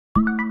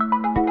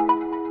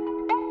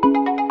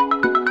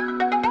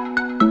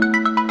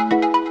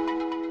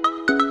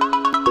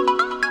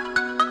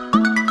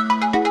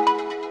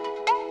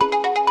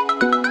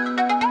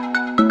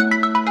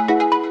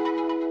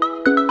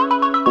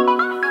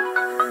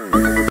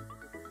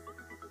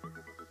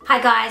Hi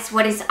guys,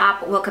 what is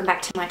up? Welcome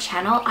back to my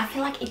channel. I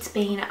feel like it's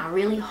been a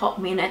really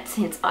hot minute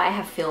since I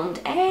have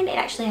filmed, and it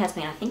actually has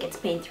been. I think it's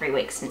been 3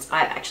 weeks since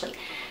I've actually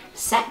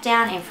sat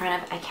down in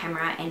front of a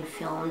camera and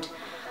filmed.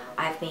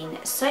 I've been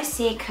so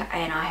sick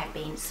and I have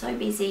been so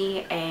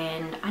busy,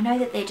 and I know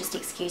that they're just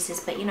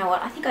excuses, but you know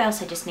what? I think I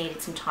also just needed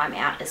some time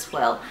out as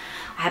well.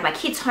 I had my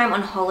kids home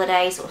on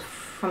holidays or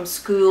from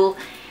school,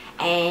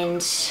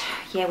 and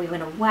yeah, we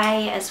went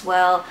away as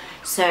well.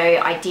 So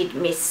I did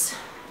miss,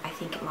 I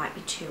think it might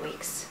be 2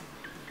 weeks.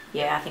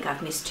 Yeah, I think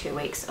I've missed 2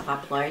 weeks of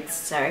uploads,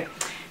 so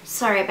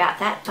sorry about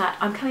that. But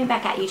I'm coming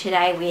back at you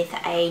today with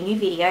a new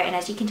video, and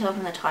as you can tell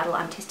from the title,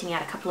 I'm testing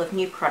out a couple of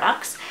new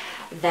products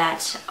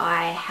that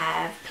I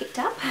have picked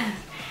up.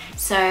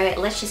 So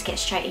let's just get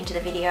straight into the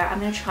video. I'm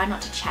going to try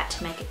not to chat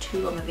to make it too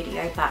long a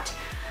video, but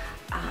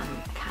I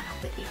can't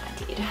help it if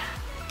I did,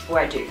 or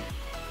I do.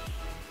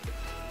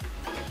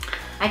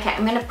 Okay,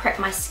 I'm going to prep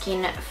my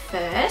skin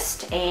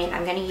first, and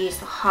I'm going to use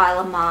the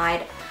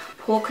Hylamide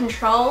Pore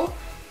Control.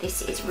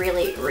 This is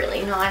really,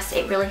 really nice.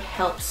 It really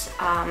helps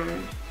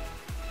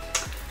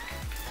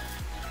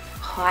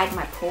hide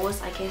my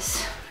pores, I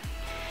guess.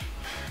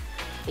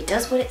 It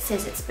does what it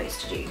says it's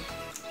supposed to do.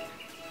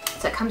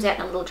 So it comes out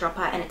in a little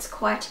dropper, and it's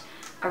quite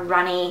a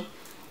runny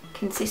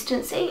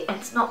consistency.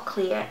 It's not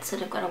clear, it's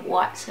sort of got a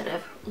white sort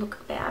of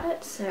look about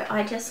it. So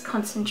I just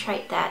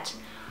concentrate that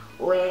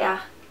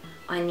where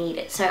I need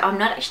it. So I'm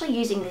not actually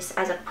using this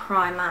as a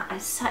primer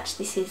as such.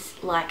 This is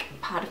like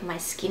part of my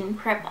skin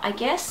prep, I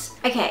guess.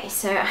 Okay,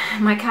 so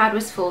my card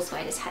was full, so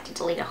I just had to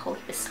delete a whole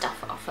heap of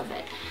stuff off of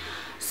it.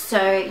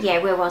 So yeah,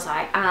 where was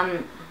I?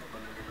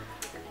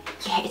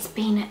 Yeah, it's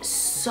been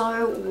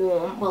so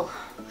warm. Well,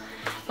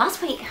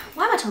 last week,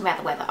 why am I talking about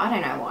the weather? I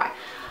don't know why.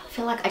 I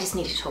feel like I just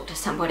need to talk to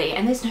somebody,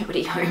 and there's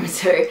nobody home,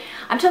 so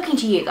I'm talking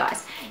to you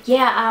guys.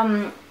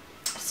 Yeah,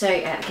 so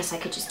I guess I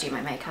could just do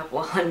my makeup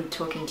while I'm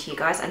talking to you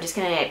guys. I'm just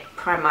going to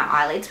prime my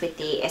eyelids with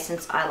the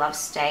Essence I Love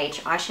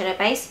Stage eyeshadow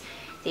base.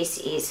 This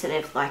is sort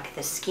of like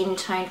the skin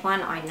toned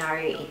one. I know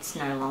it's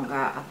no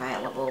longer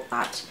available,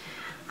 but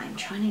I'm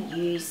trying to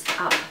use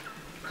up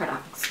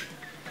products.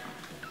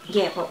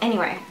 Yeah, well,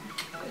 anyway,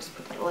 I'll just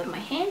put that all over my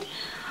hand.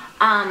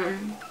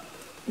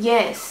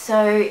 Yeah,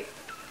 so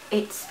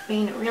it's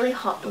been really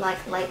hot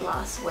like late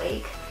last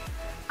week.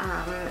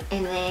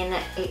 And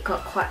then it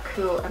got quite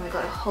cool, and we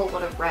got a whole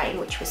lot of rain,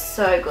 which was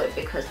so good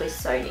because we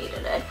so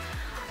needed it.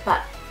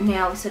 But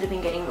now we've sort of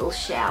been getting little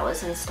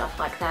showers and stuff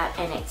like that,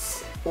 and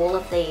it's all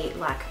of the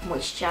like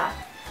moisture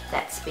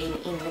that's been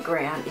in the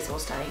ground is all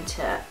starting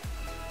to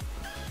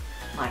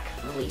like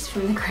release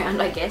from the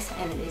ground, I guess,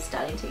 and it is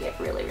starting to get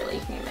really, really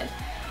humid,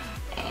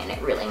 and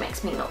it really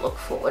makes me not look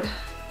forward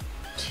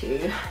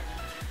to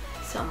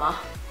summer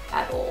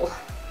at all.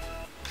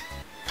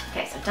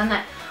 Okay, so I've done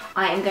that.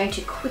 I am going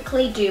to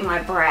quickly do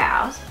my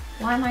brows.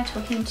 Why am I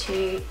talking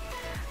to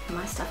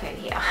my stuff over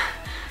here?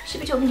 I should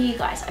be talking to you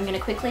guys. I'm going to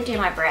quickly do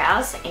my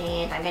brows,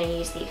 and I'm going to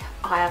use the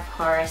Eye of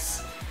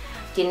Horus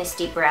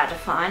Dynasty Brow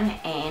Define,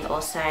 and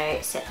also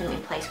set them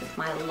in place with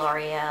my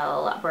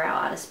L'Oreal Brow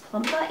Artist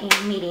Plumper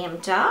in medium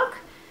dark.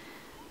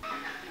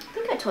 I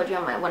think I told you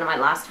on one of my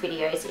last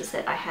videos is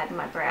that I had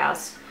my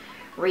brows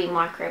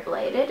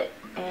re-microbladed,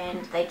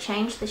 and they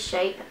changed the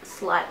shape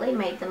slightly,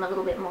 made them a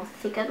little bit more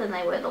thicker than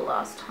they were the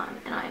last time,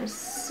 and I am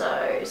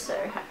so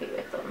happy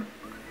with them.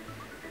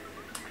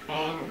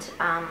 And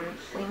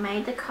we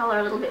made the colour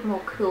a little bit more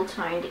cool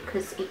toned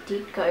because it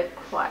did go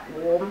quite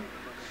warm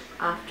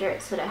after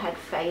it sort of had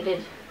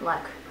faded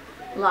like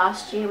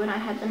last year when I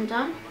had them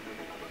done.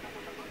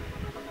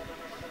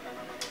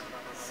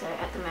 So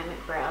at the moment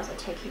brows are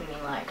taking me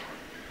like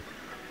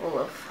all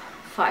of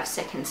 5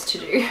 seconds to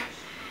do.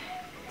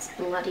 It's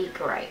bloody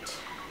great.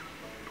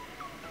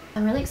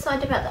 I'm really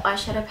excited about the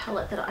eyeshadow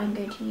palette that I'm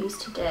going to use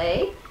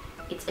today.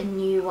 It's a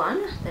new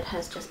one that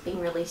has just been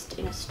released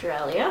in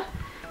Australia.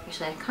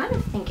 Actually, I kind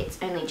of think it's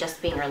only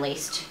just been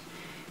released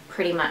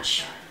pretty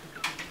much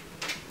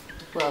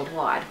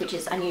worldwide, which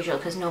is unusual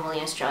because normally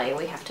in Australia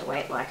we have to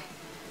wait like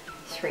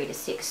 3 to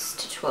 6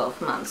 to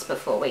 12 months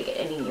before we get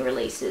any new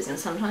releases, and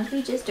sometimes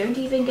we just don't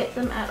even get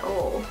them at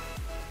all,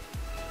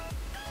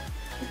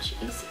 which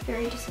is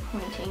very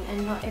disappointing,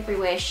 and not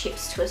everywhere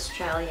ships to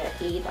Australia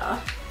either.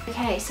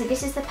 Okay, so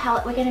this is the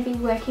palette we're going to be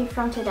working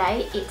from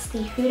today. It's the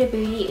Huda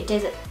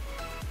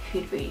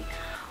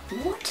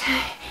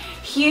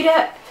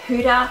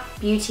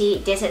Beauty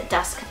Desert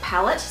Dusk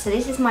palette. So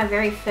this is my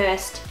very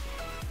first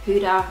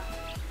Huda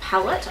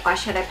palette,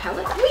 eyeshadow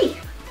palette. Whee!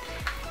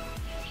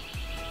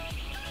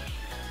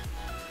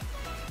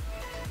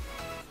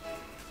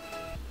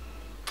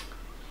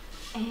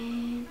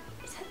 And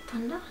is that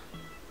Thunder?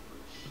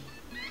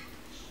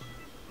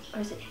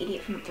 Or is it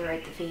Idiot from the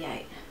Road the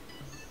V8?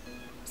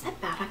 Is that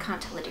bad? I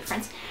can't tell the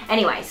difference.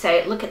 Anyway,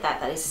 so look at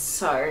that. That is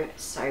so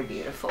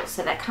beautiful.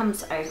 So that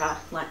comes over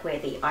like where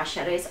the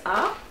eyeshadows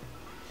are.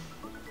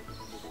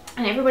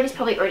 And everybody's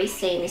probably already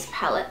seen this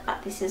palette,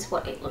 but this is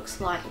what it looks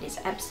like. It is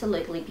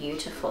absolutely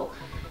beautiful.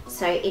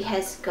 So it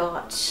has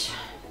got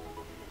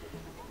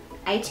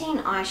 18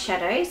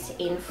 eyeshadows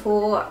in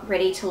 4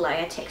 ready to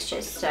layer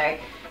textures. So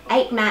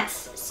 8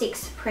 mattes,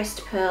 6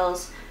 pressed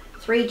pearls,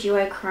 3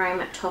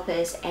 duochrome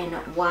toppers, and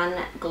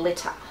 1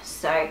 glitter.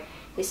 So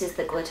this is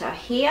the glitter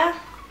here,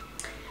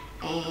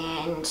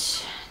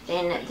 and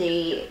then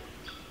the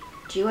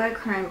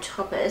duochrome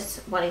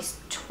toppers, one is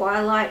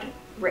Twilight,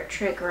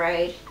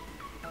 Retrograde,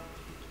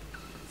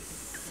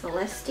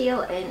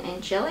 Celestial, and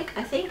Angelic,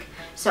 I think.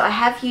 So I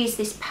have used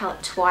this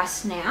palette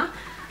twice now.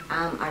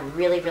 I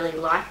really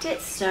liked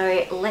it.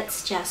 So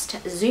let's just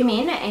zoom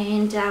in,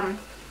 and I'm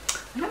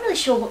not really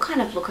sure what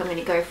kind of look I'm going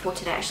to go for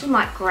today. I actually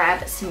might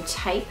grab some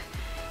tape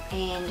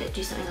and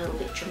do something a little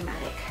bit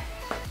dramatic.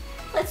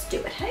 Let's do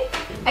it, hey?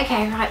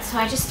 Okay, right, so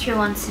I just threw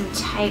on some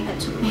tape. It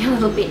took me a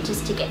little bit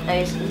just to get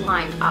those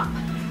lined up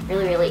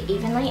really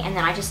evenly, and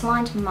then I just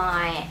lined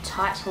my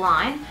tight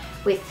line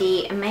with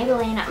the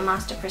Maybelline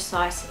Master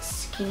Precise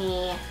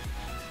Skinny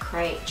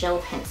Create Gel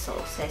Pencil.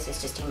 So this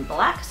is just in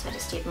black, so I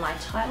just did my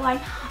tight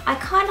line. I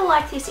kind of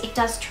like this. It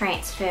does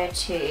transfer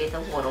to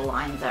the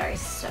waterline though,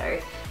 so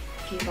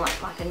if you want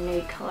like a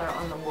nude color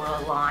on the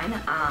waterline,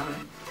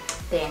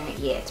 then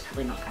yeah, it's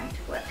probably not going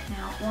to work.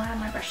 Now, why are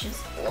my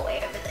brushes all the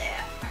way over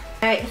there?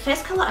 So the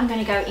first color I'm going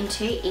to go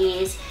into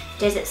is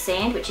Desert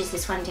Sand, which is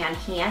this one down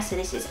here. So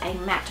this is a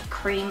matte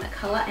cream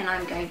color, and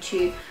I'm going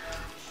to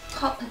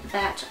pop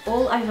that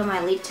all over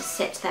my lid to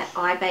set that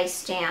eye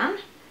base down.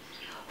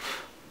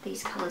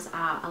 These colors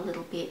are a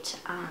little bit,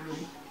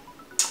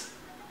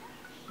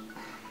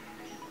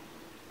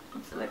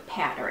 what's the word,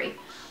 powdery,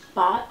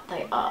 but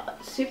they are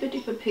super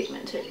duper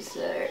pigmented,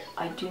 so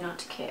I do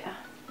not care.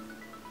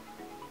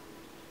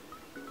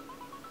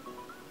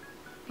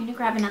 I'm going to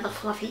grab another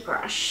fluffy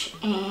brush,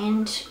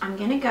 and I'm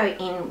going to go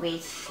in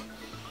with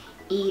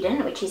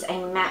Eden, which is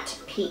a matte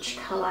peach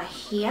color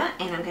here,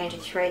 and I'm going to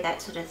throw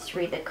that sort of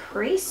through the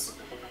crease,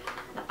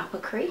 the upper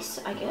crease,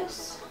 I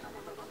guess,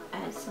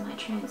 as my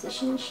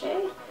transition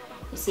shade.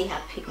 You see how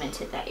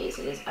pigmented that is.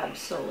 It is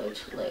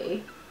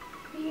absolutely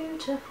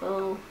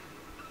beautiful.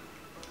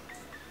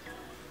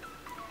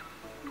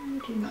 I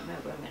do not know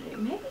what I'm going to do.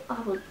 Maybe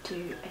I will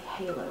do a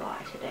halo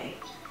eye today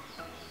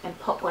and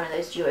pop one of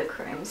those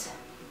duochromes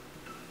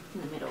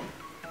in the middle.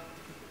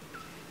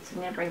 So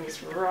I'm going to bring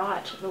this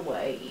right the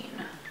way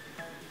in.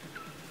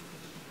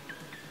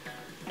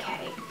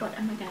 Okay, what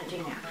am I going to do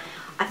now?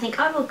 I think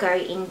I will go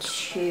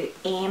into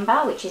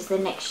Amber, which is the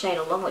next shade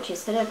along, which is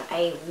sort of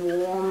a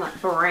warm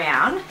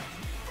brown.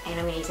 And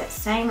I'm going to use that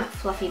same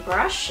fluffy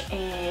brush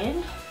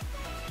and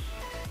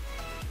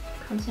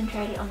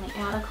concentrate it on the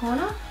outer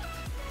corner,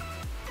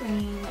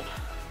 bringing it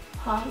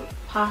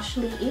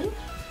partially in,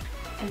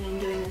 and then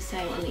doing the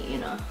same on the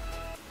inner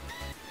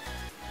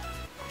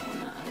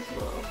corner as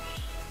well.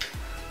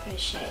 Those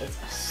shades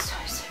are so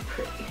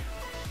pretty.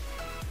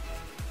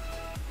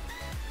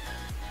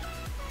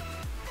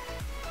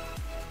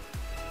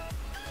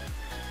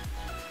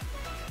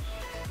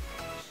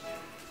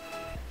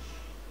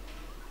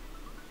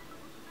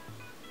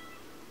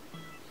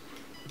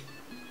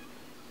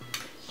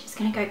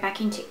 Going to go back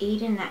into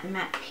Eden, that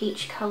matte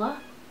peach color,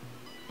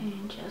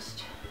 and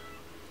just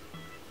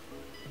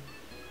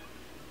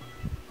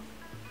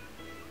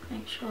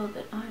make sure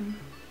that I'm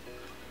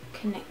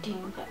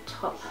connecting that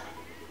top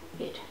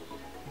bit.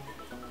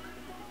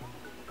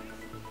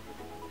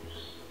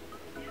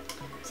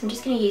 So I'm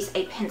just going to use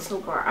a pencil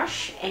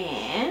brush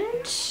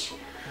and,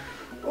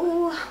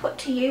 oh, what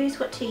to use.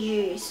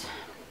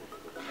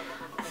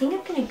 I think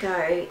I'm going to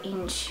go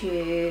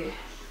into,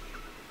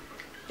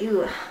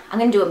 I'm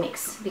going to do a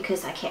mix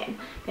because I can.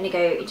 I'm going to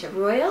go into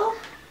Royal,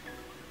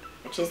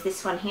 which is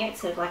this one here.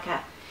 It's sort of like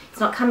a, it's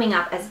not coming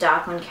up as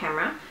dark on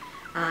camera.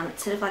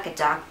 It's sort of like a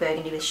dark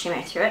burgundy with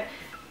shimmer through it.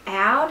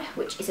 Oud,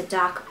 which is a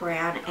dark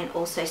brown, and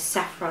also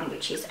Saffron,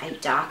 which is a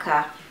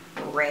darker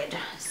red.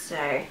 So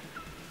I'm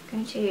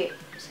going to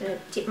sort of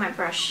dip my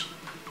brush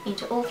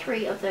into all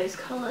three of those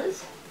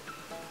colours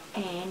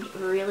and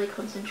really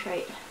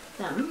concentrate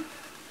them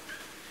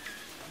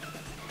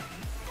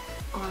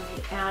on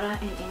the outer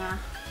and inner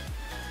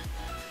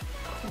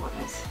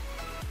corners.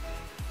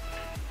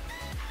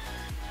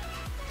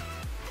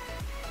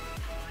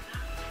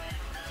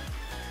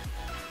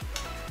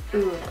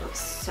 Ooh, that looks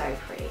so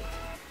pretty.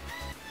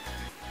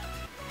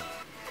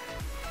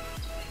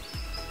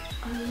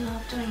 I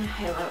love doing a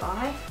halo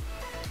eye.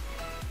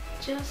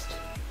 Just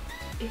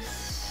is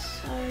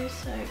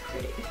so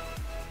pretty.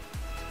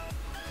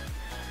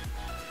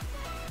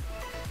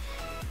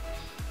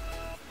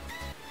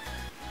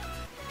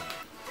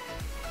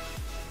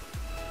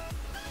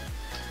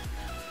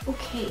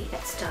 Okay,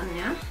 that's done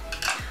now.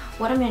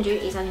 What I'm going to do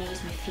is I'm going to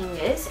use my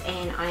fingers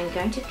and I'm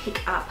going to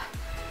pick up,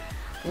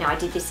 now I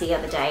did this the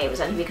other day, it was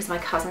only because my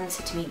cousin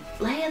said to me,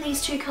 layer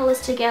these two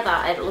colours together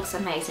and it looks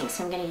amazing.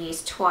 So I'm going to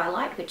use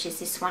Twilight, which is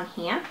this one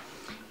here,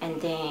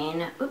 and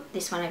then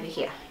this one over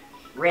here,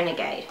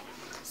 Renegade.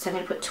 So I'm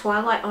going to put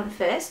Twilight on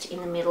first in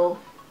the middle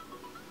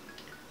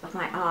of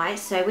my eye.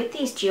 So with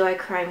these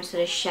duochrome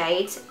sort of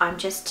shades, I'm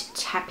just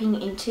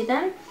tapping into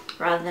them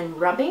rather than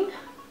rubbing.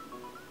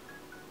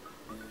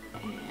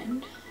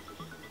 And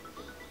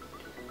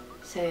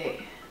so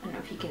I don't know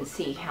if you can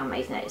see how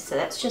amazing that is. So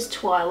that's just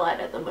Twilight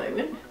at the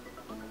moment.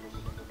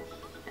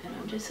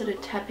 just sort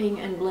of tapping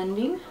and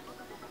blending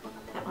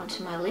that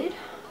onto my lid.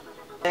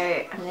 So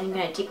I'm then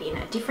going to dip in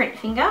a different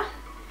finger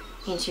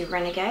into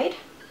Renegade,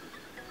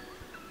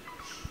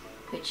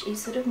 which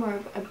is sort of more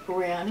of a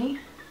brownie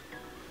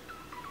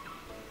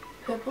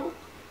purple.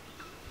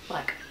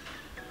 Like,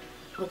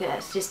 look at that,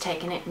 it's just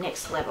taken it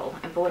next level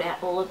and brought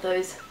out all of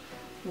those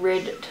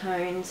red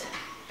tones,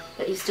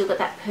 but you've still got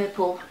that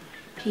purple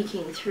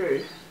peeking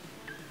through.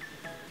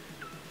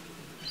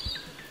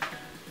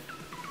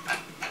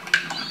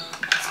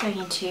 Just going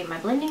into my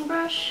blending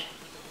brush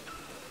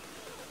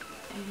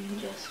and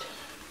just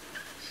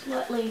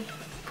slightly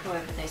go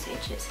over those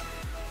edges.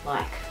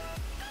 Like,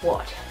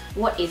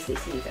 what is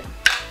this even?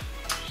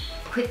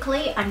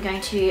 Quickly, I'm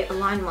going to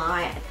align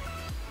my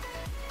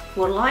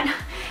waterline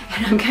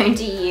and I'm going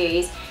to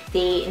use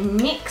the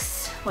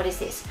NYX, what is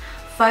this?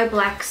 Faux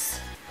Black's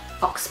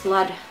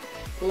Oxblood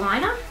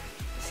liner.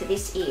 So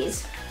this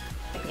is,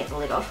 I can get the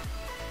lid off,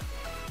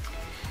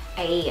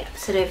 a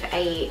sort of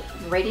a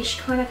reddish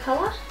kind of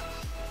colour.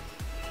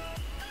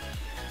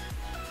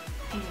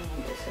 And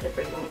just sort of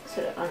bring them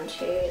sort of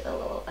onto the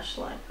lower lash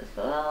line as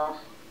well.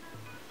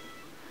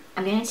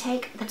 I'm going to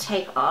take the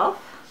tape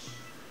off.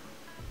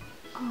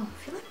 Oh,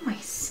 I feel like my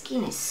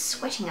skin is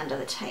sweating under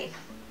the tape.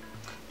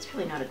 It's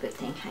probably not a good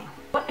thing, hey?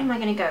 What am I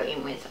going to go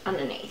in with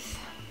underneath?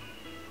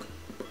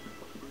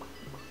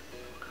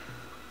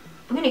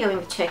 I'm going to go in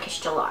with Turkish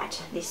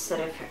Delight, this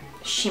sort of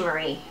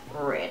shimmery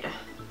red.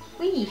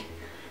 Whee!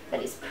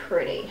 That is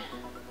pretty.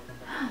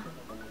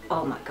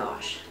 Oh my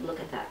gosh, look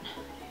at that.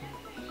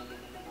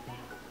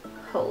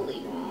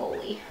 Holy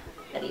moly,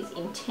 that is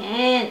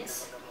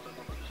intense.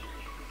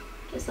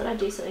 Just thought I'd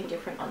do something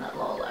different on that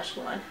lower lash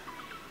line.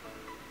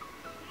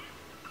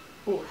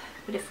 Ooh,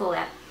 bit of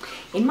fallout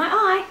in my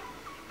eye.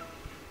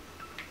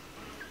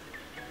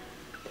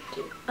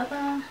 Do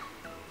other.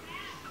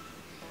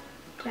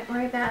 Don't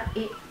worry about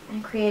it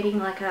and creating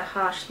like a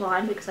harsh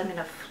line, because I'm going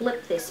to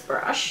flip this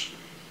brush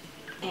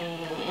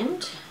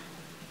and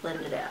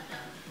blend it out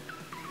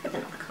with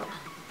another colour.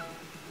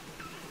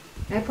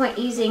 No point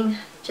using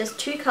just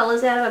two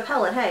colours out of a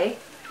palette, hey?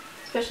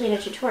 Especially in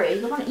a tutorial.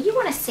 You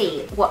want to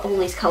see what all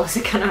these colours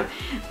are going to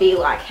be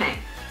like, hey?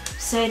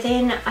 So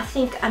then I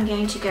think I'm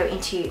going to go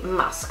into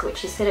Musk,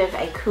 which is sort of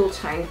a cool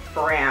tone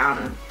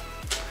brown,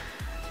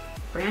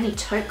 browny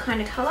taupe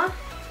kind of colour.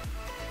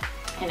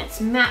 And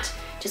it's matte.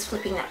 Just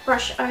flipping that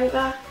brush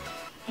over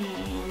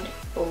and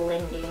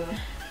blending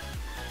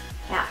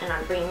out, and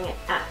I'm bringing it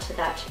out to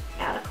that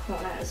outer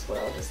corner as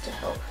well, just to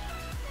help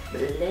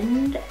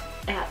blend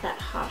out that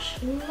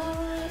harsh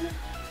line.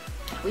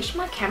 I wish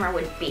my camera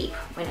would beep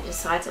when it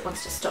decides it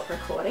wants to stop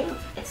recording.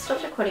 It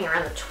stopped recording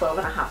around the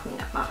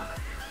 12.5-minute mark.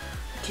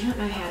 I do not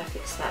know how to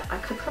fix that. I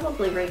could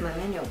probably read my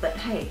manual, but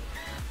hey,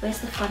 where's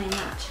the fun in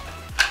that?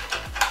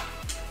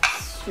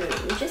 So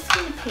we're just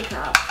going to pick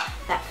up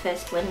that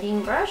first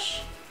blending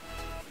brush,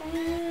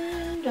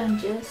 and I'm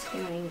just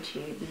going to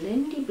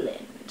blendy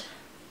blend.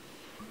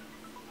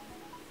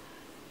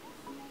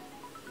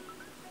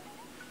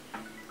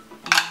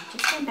 And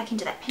just going back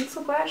into that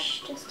pencil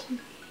brush, just to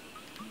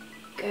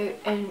go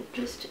and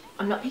just,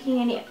 I'm not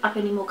picking up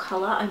any more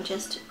colour, I'm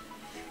just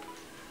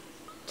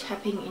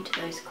tapping into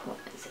those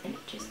corners, and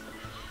it just,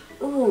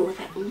 ooh,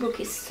 that look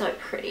is so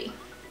pretty.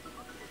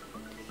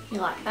 You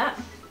like that?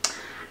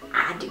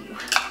 I do.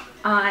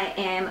 I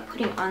am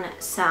putting on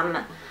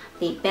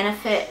the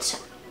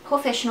Benefit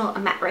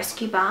Porefessional Matte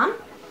Rescue Balm.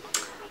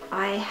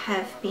 I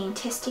have been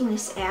testing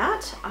this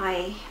out.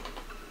 I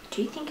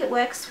do think it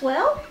works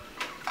well.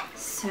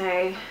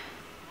 So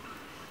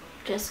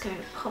just going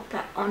to pop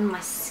that on my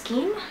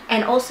skin.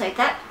 And also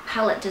that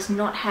palette does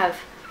not have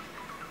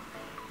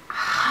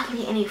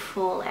hardly any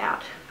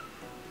fallout.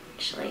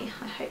 Actually,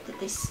 I hope that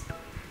this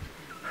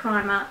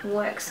primer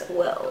works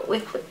well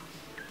with the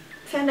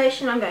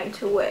foundation I'm going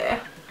to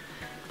wear.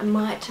 I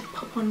might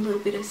pop on a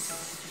little bit of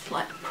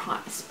slight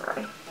primer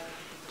spray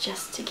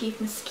just to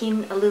give my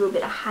skin a little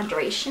bit of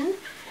hydration,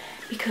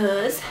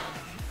 because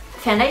the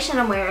foundation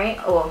I'm wearing,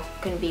 or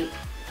going to be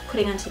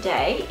putting on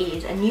today,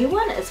 is a new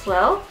one as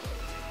well,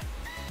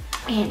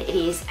 and it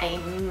is a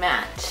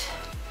matte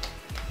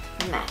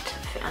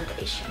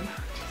foundation.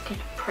 Just going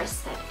to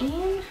press that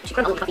in.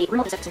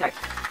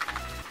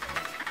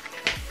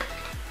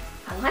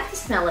 I like the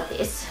smell of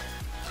this.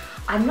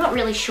 I'm not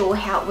really sure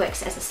how it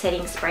works as a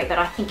setting spray, but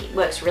I think it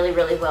works really,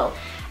 really well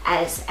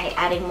as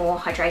adding more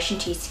hydration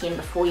to your skin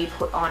before you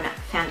put on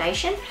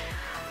foundation.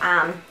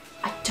 I'm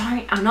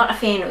not a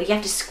fan of, you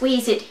have to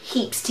squeeze it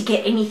heaps to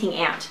get anything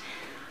out.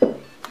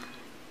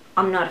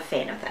 I'm not a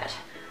fan of that.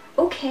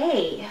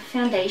 Okay,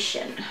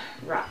 foundation,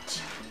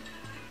 right.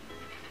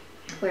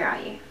 Where are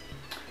you?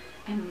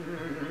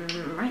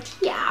 Right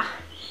here,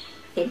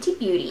 Fenty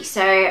Beauty.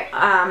 So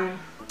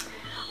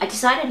I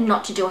decided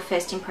not to do a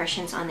first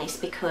impressions on this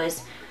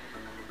because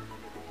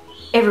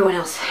everyone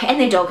else and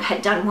their dog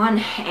had done one,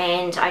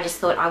 and I just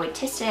thought I would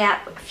test it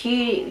out a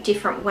few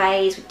different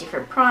ways with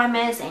different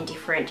primers and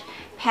different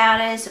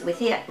powders,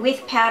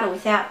 with powder,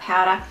 without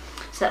powder,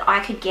 so that I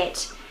could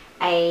get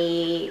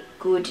a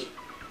good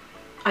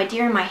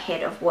idea in my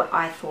head of what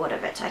I thought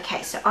of it.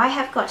 Okay, so I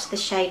have got the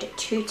shade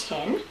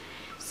 210.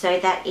 So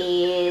that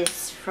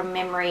is, from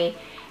memory,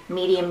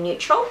 medium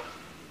neutral.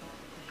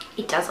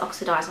 It does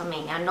oxidize on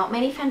me. Now, not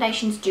many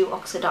foundations do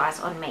oxidize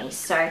on me.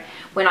 So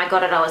when I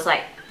got it, I was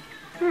like,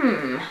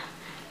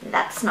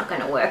 that's not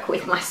going to work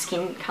with my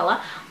skin color.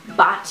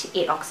 But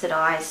it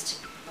oxidized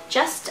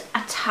just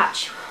a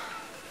touch.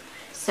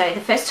 So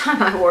the first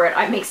time I wore it,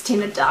 I mixed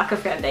in a darker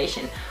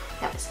foundation.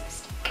 That was a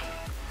mistake.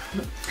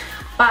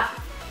 But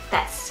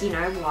that's, you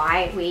know,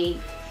 why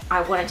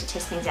I wanted to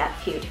test things out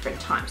a few different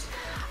times.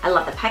 I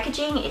love the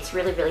packaging. It's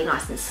really, really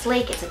nice and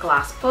sleek. It's a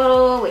glass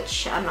bottle,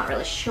 which I'm not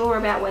really sure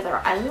about whether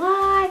I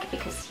like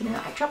because, you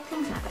know, I drop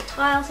things and I've got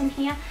tiles in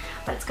here,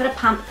 but it's got a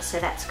pump, so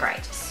that's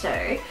great.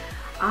 So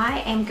I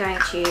am going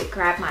to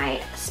grab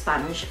my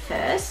sponge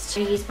first.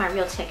 I use my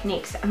Real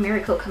Techniques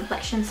Miracle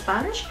Complexion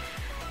Sponge.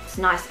 It's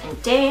nice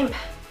and damp,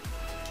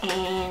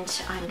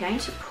 and I'm going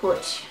to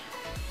put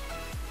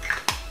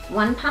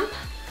one pump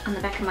on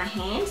the back of my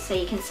hand so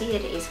you can see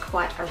that it is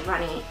quite a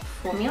runny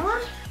formula.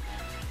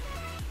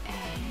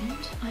 And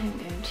I'm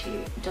going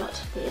to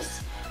dot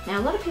this. Now,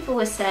 a lot of people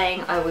were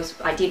saying,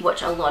 I did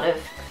watch a lot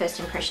of first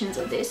impressions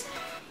of this,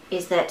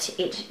 is that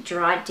it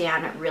dried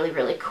down really,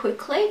 really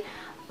quickly.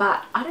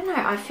 But I don't know,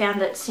 I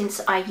found that since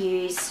I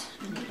use,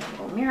 a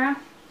little mirror,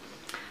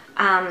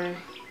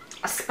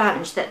 a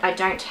sponge, that I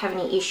don't have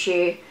any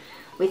issue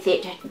with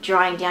it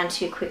drying down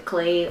too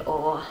quickly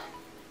or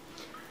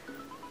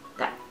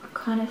that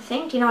kind of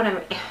thing. Do you know what I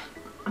mean?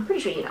 I'm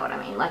pretty sure you know what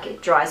I mean. Like,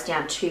 it dries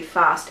down too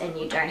fast and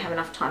you don't have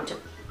enough time to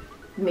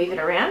move it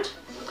around.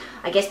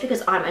 I guess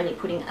because I'm only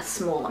putting a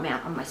small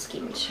amount on my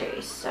skin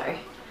too. So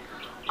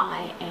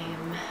I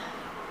am,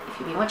 if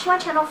you've been watching my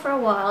channel for a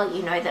while,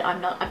 you know that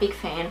I'm not a big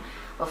fan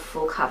of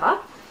full cover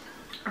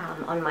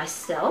on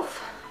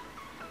myself.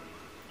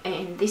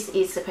 And this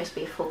is supposed to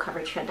be a full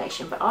coverage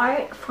foundation, but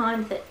I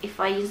find that if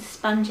I use a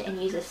sponge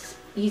and use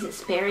it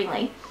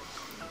sparingly,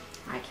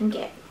 I can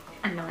get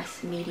a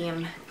nice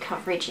medium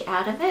coverage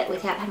out of it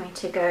without having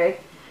to go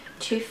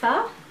too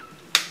far.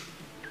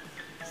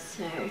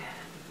 So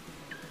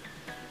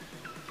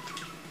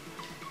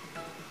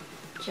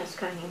just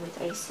going in with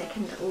a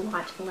second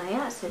light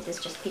layer, so this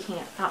is just picking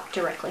it up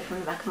directly from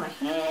the back of my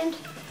hand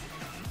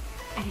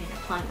and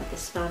applying it with the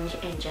sponge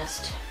and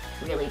just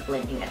really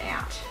blending it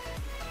out.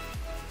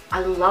 I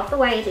love the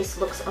way this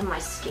looks on my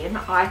skin.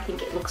 I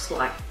think it looks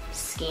like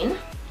skin.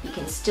 You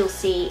can still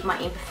see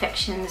my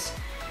imperfections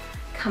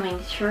coming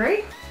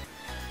through.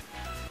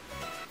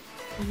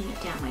 Running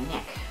it down my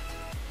neck.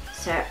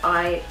 So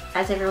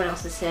as everyone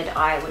else has said,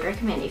 I would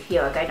recommend, if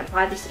you are going to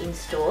buy this in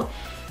store,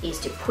 is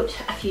to put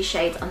a few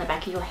shades on the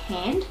back of your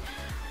hand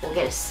or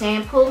get a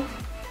sample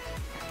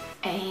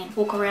and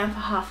walk around for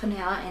half an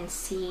hour and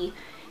see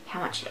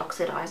how much it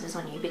oxidizes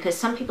on you, because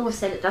some people have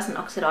said it doesn't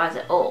oxidize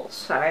at all.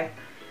 So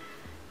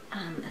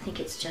I think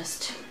it's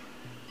just,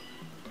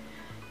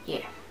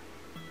 yeah,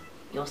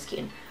 your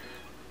skin.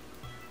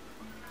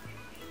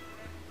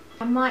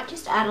 I might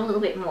just add a little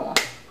bit more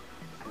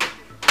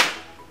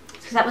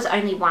because that was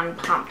only one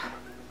pump.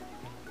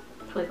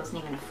 Probably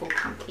wasn't even a full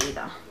pump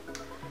either.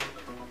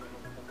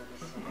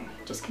 So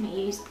just going to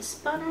use the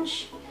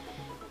sponge,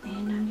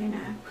 and I'm going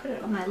to put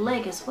it on my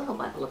leg as well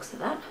by the looks of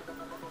that.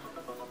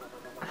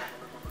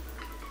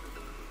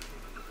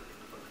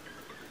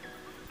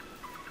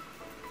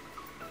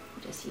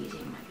 Just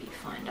using my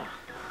viewfinder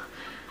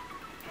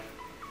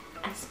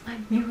as my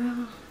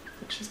mirror,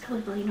 which is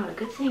probably not a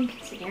good thing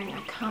considering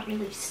I can't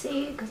really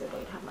see because I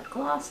don't have my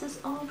glasses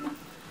on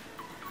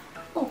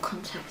or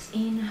contacts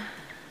in.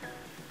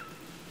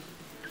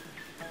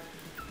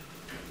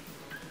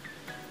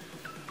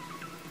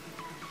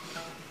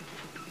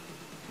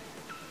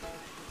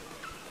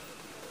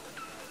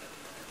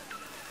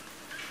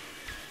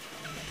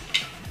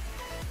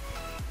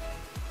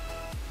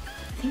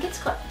 I think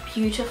it's got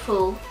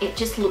beautiful, it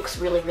just looks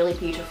really, really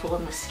beautiful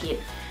on the skin.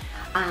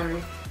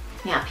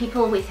 Now,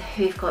 people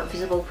who've got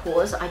visible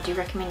pores, I do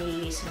recommend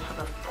you use some type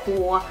of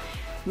pore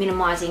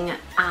minimizing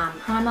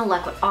primer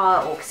like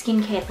or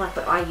skincare like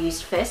what I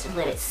used first, and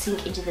let it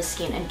sink into the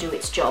skin and do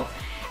its job,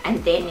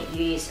 and then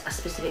use a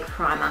specific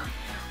primer.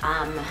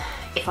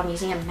 If I'm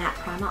using a matte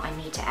primer, I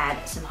need to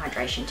add some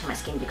hydration to my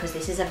skin because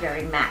this is a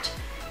very matte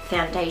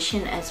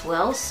foundation as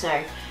well.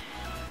 So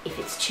if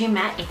it's too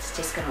matte, it's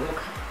just going to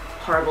look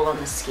horrible on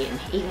the skin,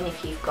 even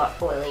if you've got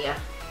an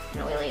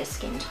oilier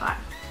skin type.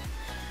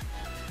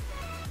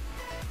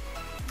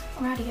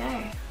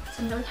 Alrighty-o.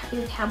 So I'm really happy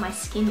with how my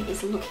skin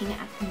is looking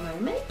at the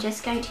moment.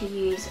 Just going to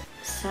use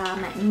some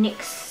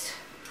NYX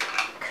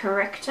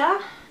Corrector,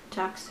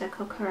 Dark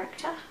Circle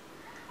Corrector,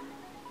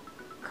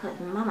 because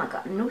Mama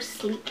got no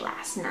sleep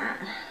last night.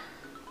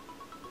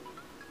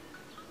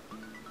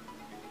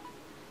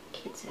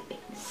 Kids are a bit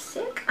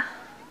sick,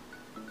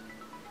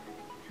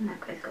 and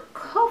that guy's got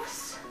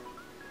coughs.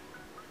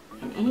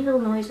 And any little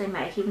noise they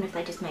make, even if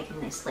they just make it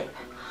in their sleep,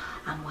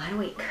 I'm wide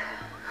awake.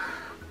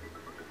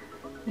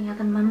 Any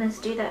other mamas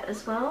do that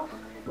as well?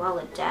 While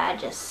the dad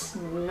just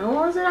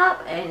snores it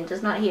up and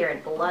does not hear a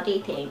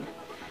bloody thing.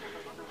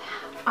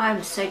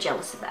 I'm so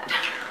jealous of that.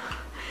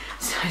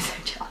 So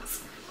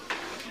jealous.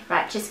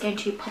 Right, just going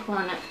to pop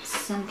on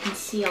some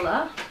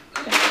concealer.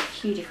 I've got a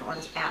few different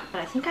ones out,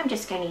 but I think I'm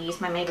just going to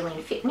use my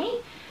Maybelline Fit Me,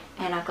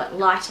 and I've got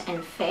Light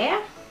and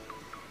Fair.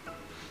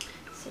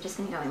 So just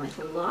going to go in with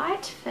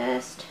light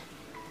first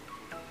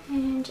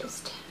and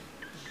just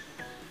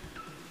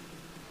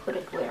put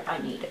it where I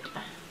need it.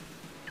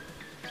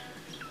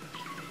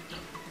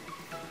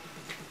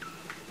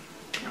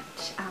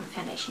 That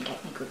foundation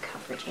gave me good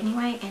coverage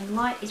anyway, and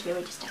light is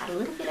really just to add a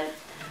little bit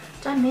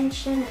of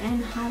dimension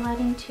and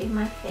highlighting to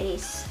my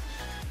face.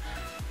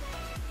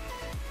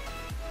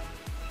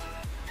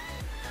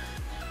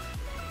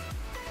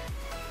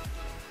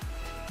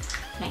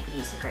 Don't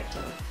use a great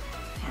deal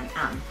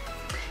of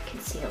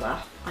concealer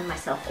on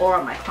myself or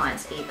on my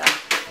clients either.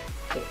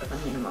 A bit of a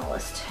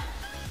minimalist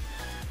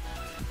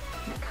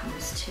when it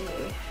comes to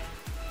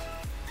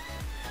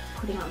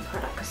putting on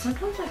product, because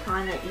sometimes I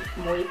find that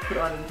the more you put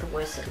on, the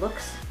worse it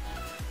looks.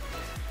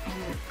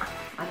 And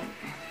I don't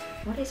know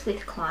what is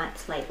with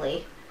clients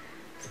lately,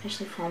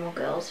 especially formal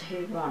girls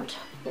who want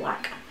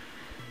like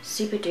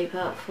super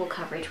duper full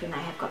coverage when they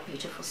have got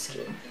beautiful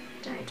skin.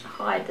 Don't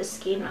hide the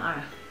skin.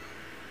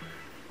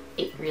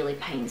 It really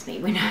pains me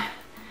when I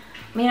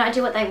mean, I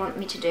do what they want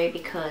me to do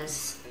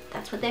because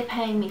that's what they're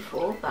paying me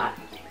for, but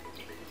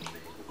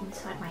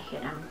inside my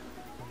head,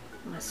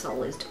 my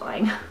soul is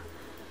dying.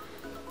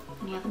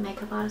 Any other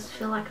makeup artists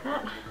feel like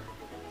that?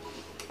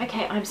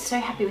 Okay, I'm so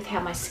happy with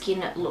how my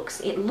skin looks.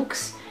 It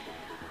looks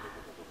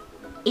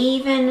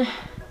even,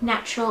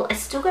 natural.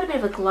 It's still got a bit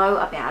of a glow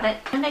about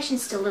it.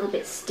 Foundation's still a little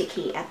bit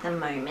sticky at the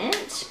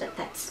moment, but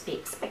that's to be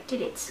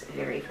expected. It's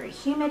very, very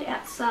humid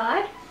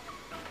outside.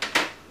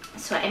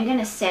 So I am going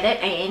to set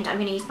it, and I'm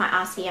going to use my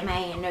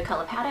RCMA and no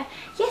colour powder.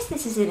 Yes,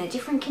 this is in a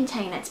different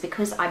container. It's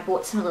because I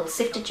bought some little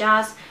sifter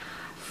jars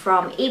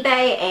from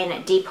eBay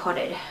and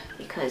depotted,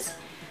 because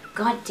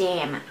god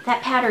damn,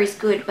 that powder is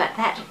good, but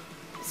that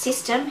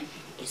system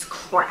is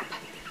crap.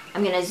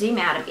 I'm going to zoom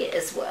out a bit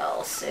as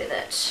well so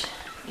that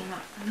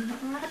I'm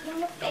not right up in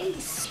your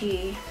face. To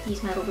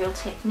use my little Real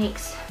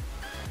Techniques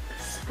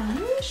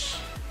sponge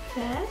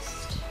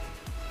first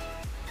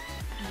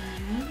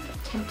and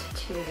attempt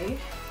to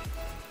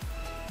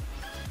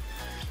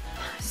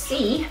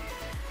see,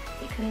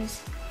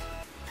 because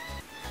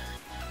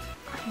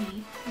I need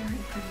a mirror in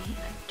front of me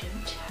and I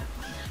don't have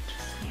one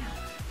just now.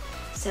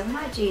 So when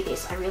I do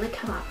this, I really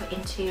come up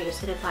into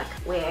sort of like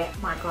where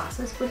my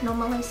glasses would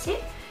normally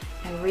sit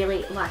and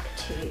really like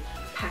to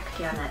pack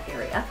down that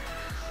area.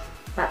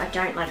 But I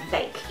don't like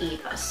bake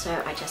either,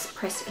 so I just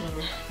press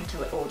in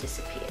until it all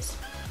disappears.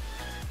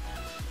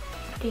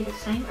 I do the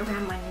same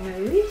around my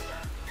nose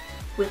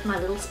with my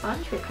little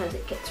sponge because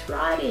it gets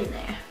right in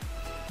there.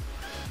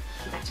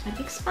 Back to my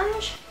big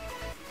sponge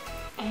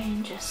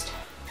and just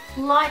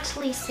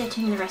lightly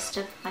setting the rest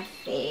of my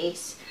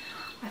face.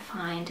 I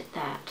find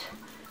that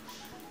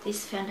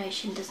this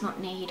foundation does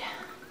not need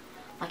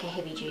like a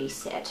heavy duty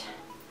set,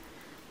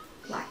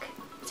 like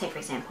say for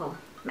example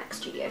MAC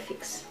Studio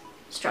Fix,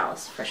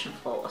 Stralis, Fresh and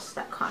Flawless,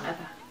 that kind of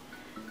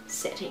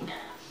setting.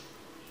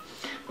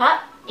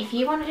 But if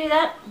you want to do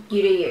that,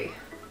 you do you.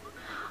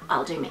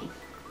 I'll do me.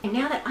 And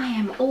now that I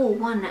am all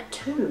one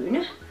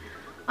tone,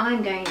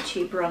 I'm going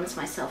to bronze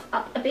myself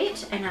up a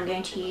bit, and I'm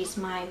going to use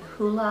my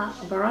Hoola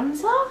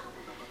bronzer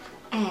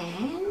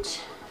and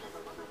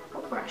a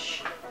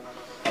brush.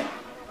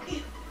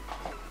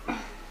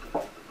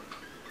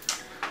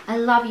 I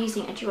love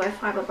using a duo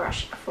fiber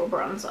brush for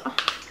bronzer.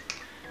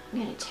 I'm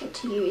going to attempt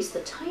to use the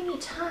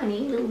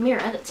tiny little mirror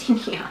that's in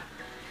here.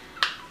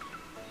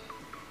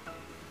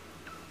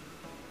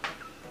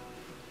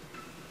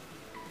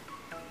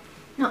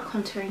 Not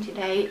contouring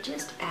today,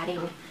 just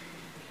adding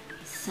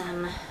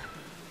some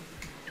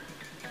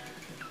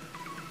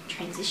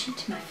transition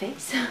to my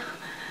face.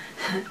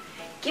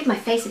 Give my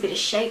face a bit of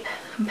shape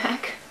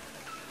back.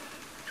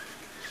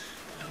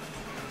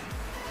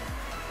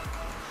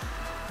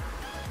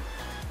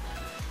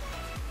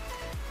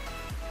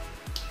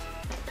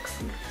 That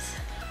looks nice.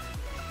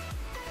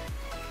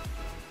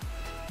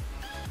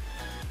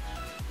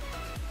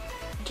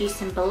 Do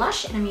some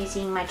blush, and I'm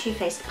using my Too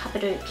Faced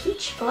Papado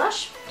Peach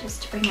blush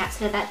just to bring out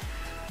sort of that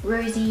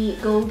rosy,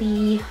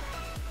 goldy,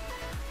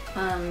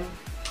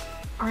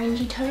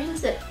 orangey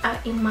tones that are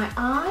in my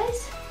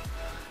eyes.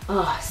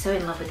 Oh, so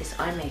in love with this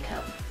eye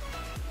makeup.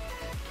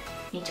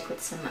 Need to put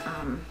some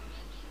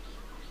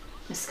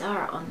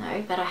mascara on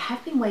though, but I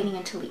have been waiting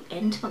until the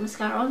end to put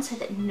mascara on so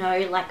that no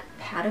like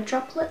powder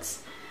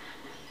droplets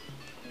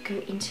go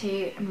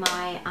into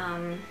my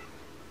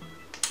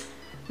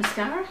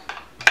mascara.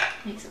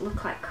 Makes it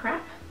look like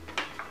crap.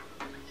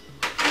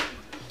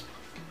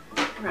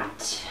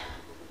 Right.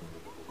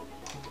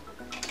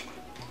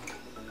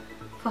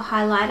 For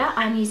highlighter,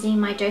 I'm using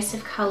my Dose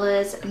of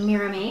Colours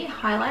Mirame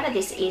highlighter.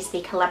 This is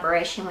the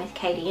collaboration with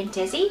Katie and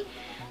Desi.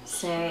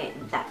 So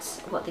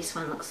that's what this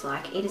one looks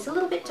like. It is a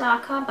little bit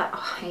darker, but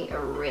I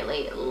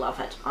really love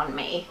it on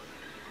me.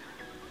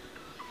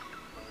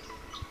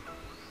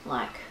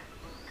 Like,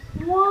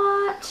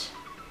 what?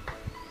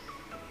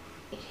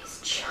 It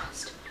is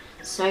just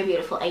So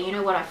beautiful. And you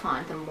know what I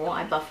find? The more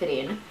I buff it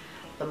in,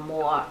 the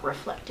more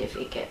reflective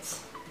it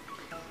gets.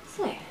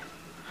 So,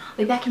 I'll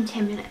be back in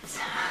 10 minutes.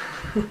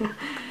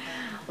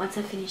 Once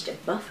I've finished a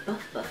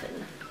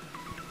buffing.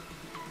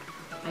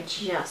 I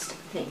just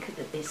think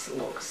that this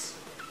looks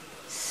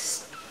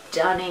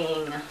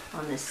stunning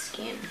on the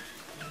skin.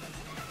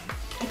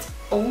 It's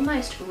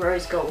almost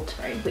rose gold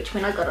tone, which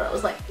when I got it I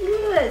was like,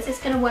 is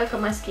this going to work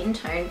on my skin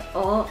tone?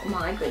 Oh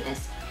my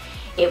goodness,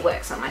 it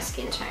works on my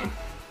skin tone.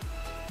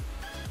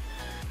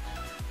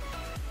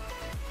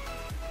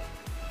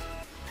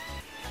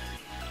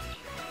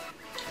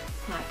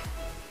 Like,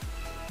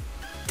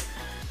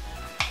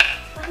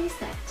 what is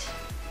that?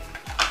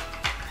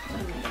 What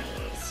am I going to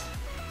use?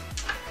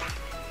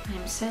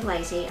 I'm so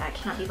lazy, I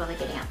cannot be bothered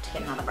getting up to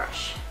get another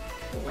brush.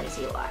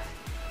 Lazy life.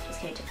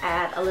 Just going to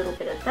add a little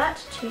bit of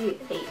that to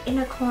the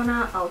inner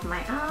corner of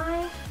my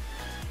eye.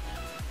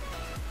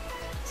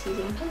 Just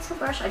using a pencil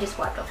brush, I just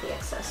wiped off the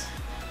excess.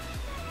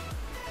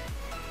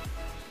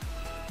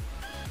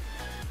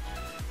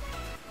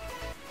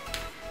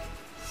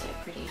 So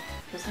pretty.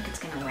 Feels like it's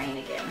going to rain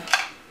again.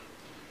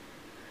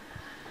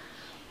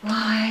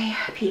 Why,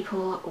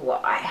 people,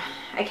 why?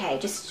 Okay,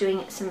 just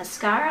doing some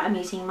mascara. I'm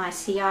using my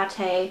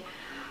Ciate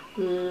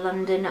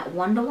London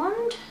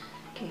Wonderwand.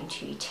 Going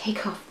to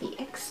take off the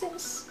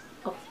excess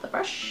of the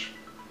brush.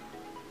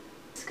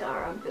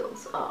 Mascara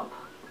builds up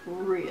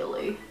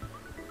really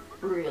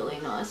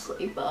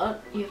nicely,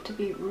 but you have to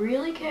be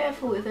really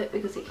careful with it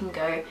because it can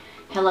go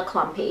hella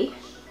clumpy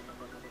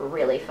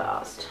really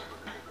fast.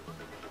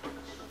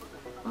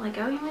 Will I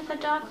go in with a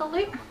darker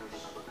lip?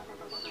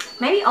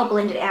 Maybe I'll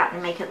blend it out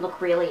and make it look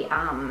really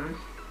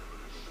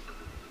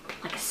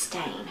like a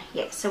stain.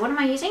 Yeah, so what am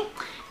I using?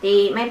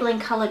 The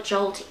Maybelline Color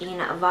Jolt in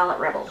Violet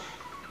Rebel.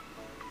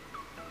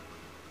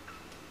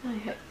 I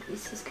hope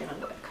this is going to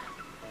work.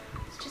 I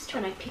was just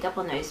trying to pick up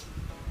on those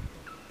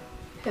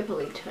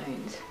purpley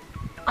tones.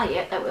 Oh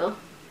yeah, that will.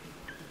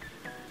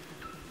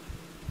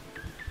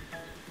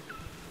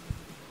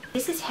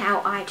 This is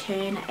how I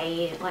turn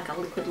like a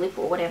liquid lip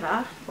or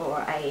whatever, or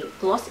a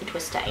gloss into a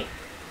stain.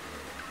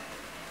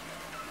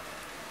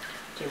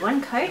 Do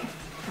one coat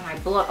and I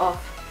blot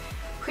off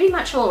pretty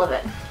much all of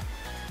it.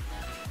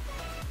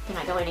 Then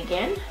I go in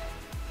again.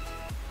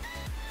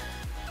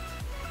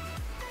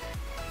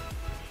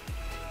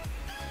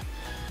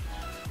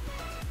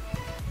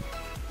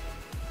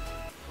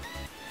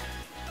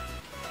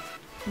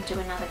 And do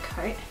another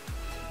coat.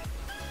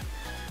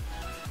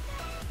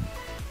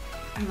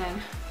 And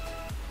then,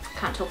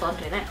 can't talk while I'm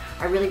doing that,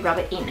 I really rub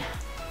it in.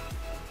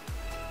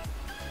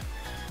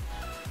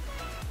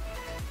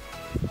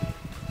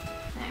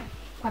 Now,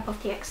 wipe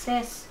off the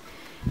excess,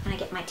 and I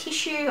get my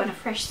tissue on a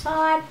fresh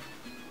side.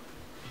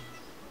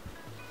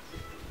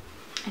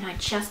 And I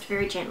just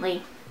very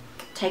gently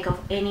take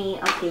off any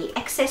of the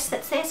excess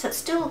that's there, so it's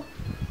still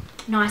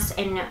nice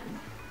and,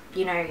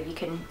 you know, you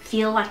can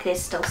feel like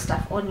there's still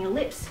stuff on your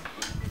lips.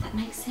 If that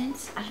makes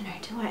sense. I don't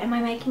know, am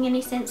I making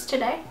any sense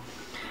today?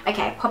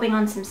 Okay, popping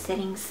on some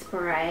setting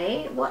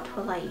spray. What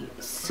will I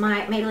use?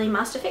 My Maybelline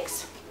Master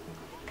Fix.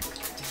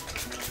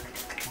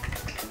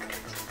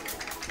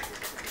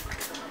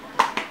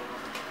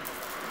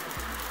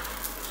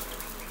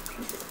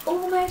 This is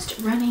almost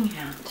running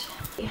out.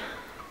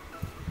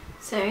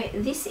 So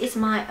this is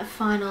my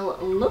final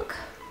look.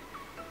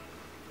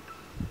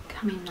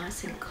 Coming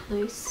nice and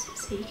close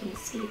so you can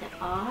see the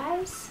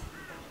eyes.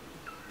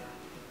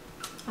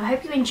 I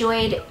hope you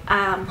enjoyed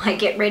my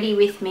get ready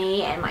with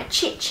me and my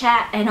chit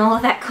chat and all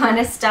of that kind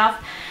of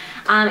stuff.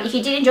 If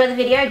you did enjoy the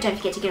video, don't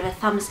forget to give it a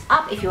thumbs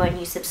up. If you're a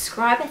new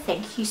subscriber,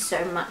 thank you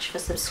so much for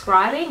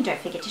subscribing. Don't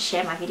forget to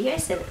share my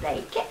videos so that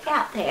they get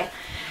out there.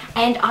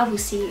 And I will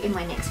see you in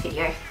my next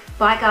video.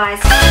 Bye guys.